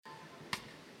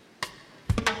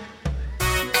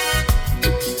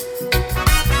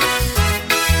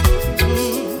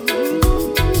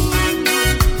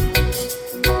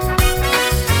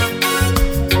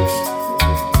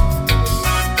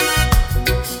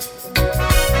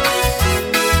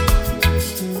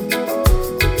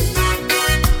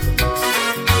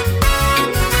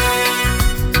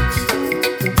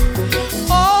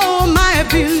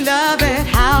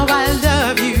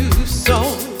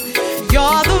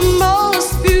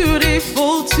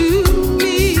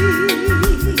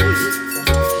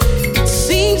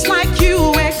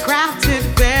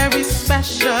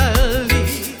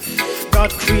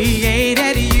God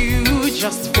created you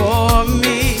just for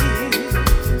me.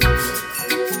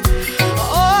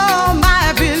 Oh,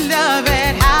 my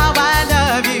beloved, how I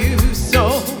love you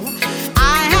so.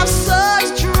 I have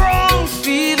such strong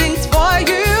feelings for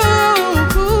you.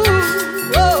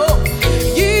 Oh,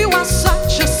 you are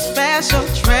such a special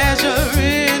treasure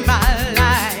in my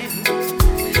life.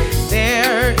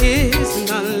 There is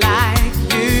none like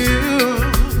you.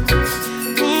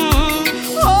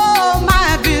 Oh,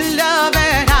 my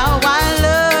beloved, how I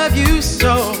love you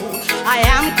so. I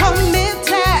am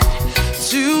committed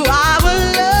to our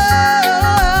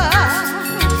love.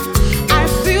 I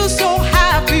feel so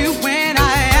happy when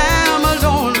I am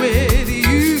alone with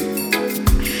you.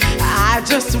 I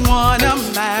just wanna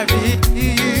marry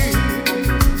you.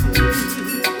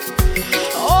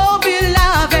 Oh,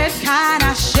 beloved, can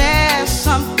I share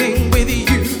something with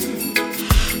you?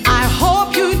 I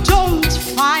hope you don't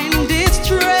find it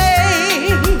strange.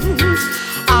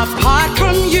 Apart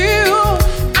from you,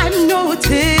 I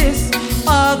notice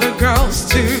other girls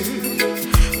too.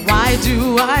 Why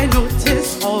do I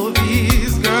notice all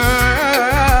these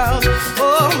girls?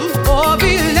 Oh,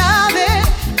 beloved,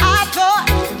 I thought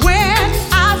when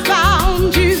I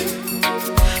found you,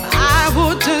 I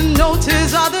wouldn't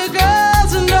notice other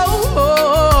girls no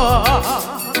more.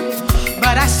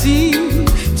 But I seem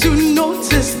to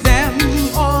notice them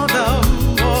all the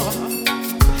more.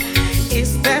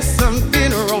 Is there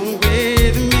something wrong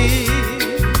with me?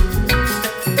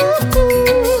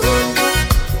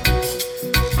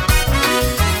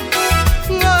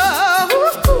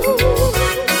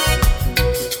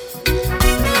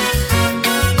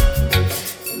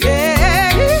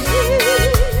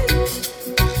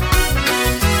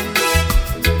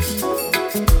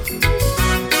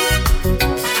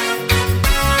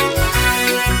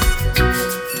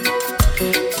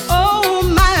 Oh,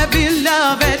 my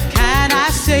beloved, can I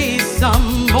say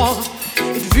some more?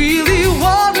 It really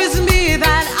worries me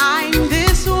that I'm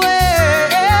this way.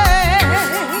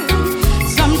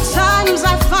 Sometimes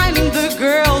I find the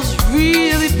girls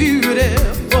really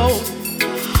beautiful,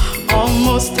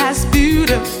 almost as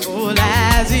beautiful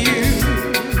as you.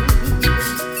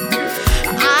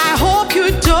 I hope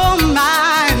you don't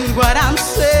mind what I'm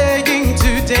saying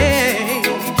today.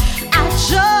 I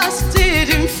just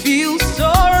didn't feel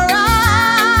so right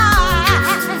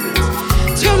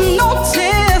to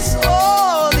notice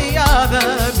all the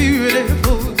other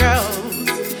beautiful girls.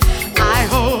 I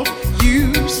hope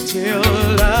you still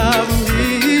love me.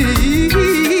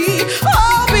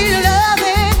 Oh,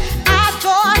 beloved, I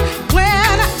thought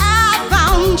when I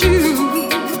found you,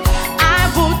 I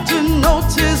wouldn't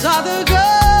notice other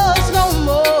girls no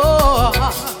more.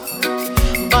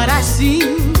 But I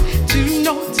seem to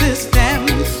notice them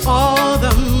all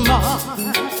the more.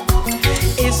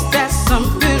 Is there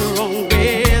something wrong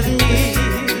with me?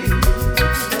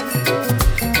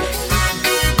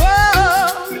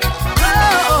 Whoa, whoa.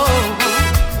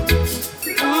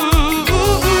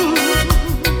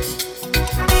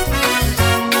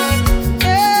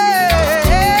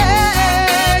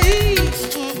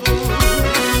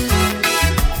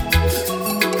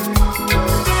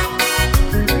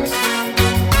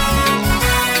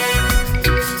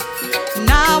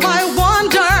 Now I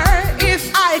wonder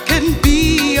if I can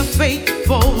be a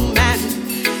faithful man,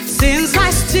 since I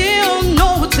still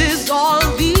notice all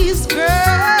these girls,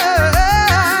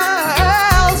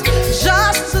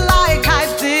 just like I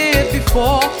did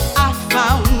before I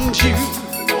found you.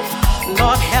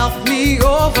 Lord, help me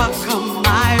overcome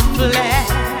my flesh.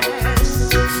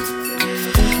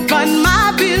 But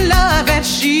my beloved,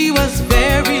 she was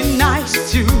very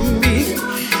nice to me.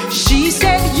 She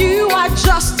said, you are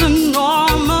just a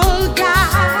normal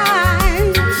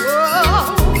guy.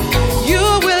 Oh, you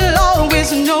will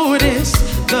always notice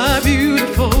the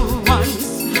beautiful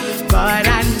ones, but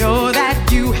I know that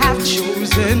you have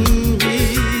chosen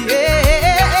me.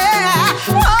 Yeah.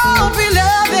 Oh,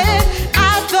 beloved,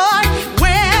 I thought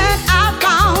when I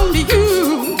found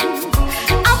you,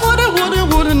 I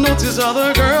wouldn't notice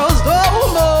other girls no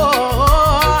more.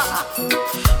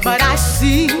 But I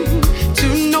seem to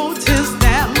notice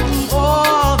them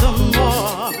all the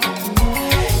more.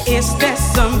 Is there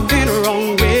something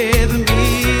wrong with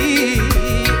me?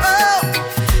 Oh,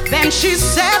 then she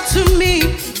said to me,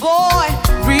 boy,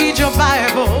 read your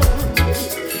Bible.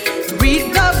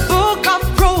 Read the book of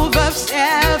Proverbs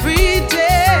every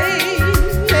day.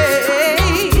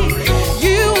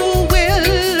 You will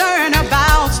learn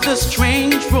about the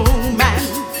strange romance.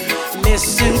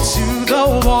 Listen to the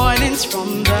warnings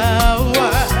from the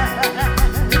word.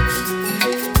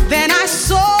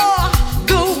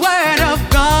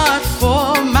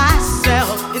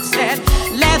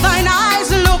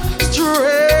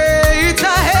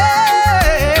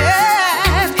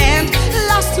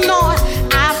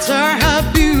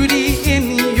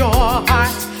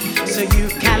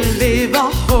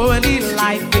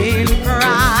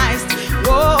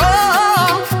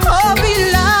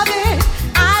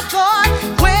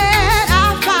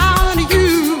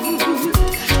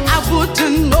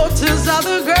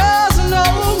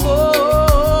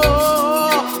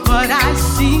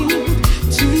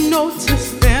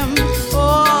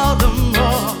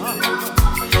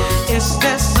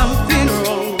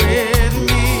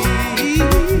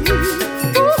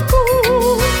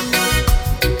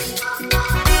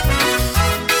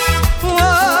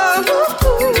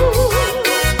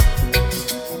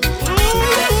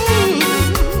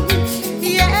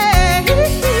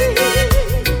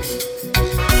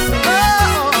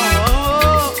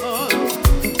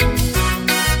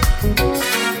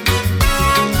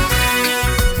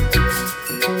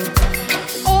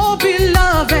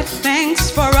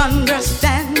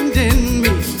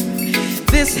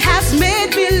 This has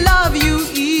made me love you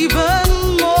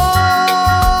even more.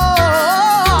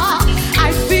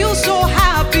 I feel so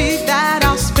happy that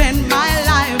I'll spend my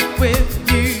life with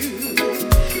you.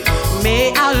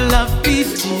 May our love be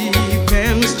deep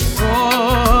and strong.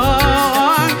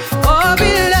 Oh,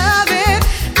 beloved,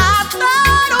 I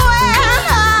thought when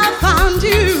I found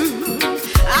you,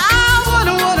 I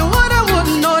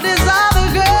wouldn't notice other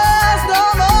girls no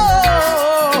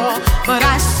more. But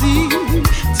I seem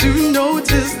to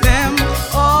notice them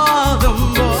all the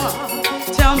more.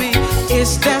 Tell me,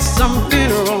 is there something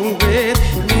wrong with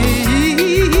me?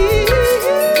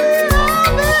 Oh,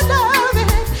 beloved,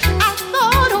 I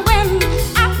thought when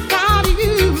I found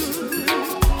you,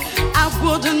 I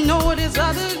wouldn't notice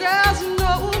other girls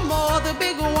no more. The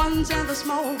big ones and the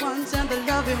small ones and the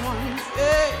loving ones.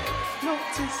 Hey,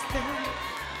 notice them.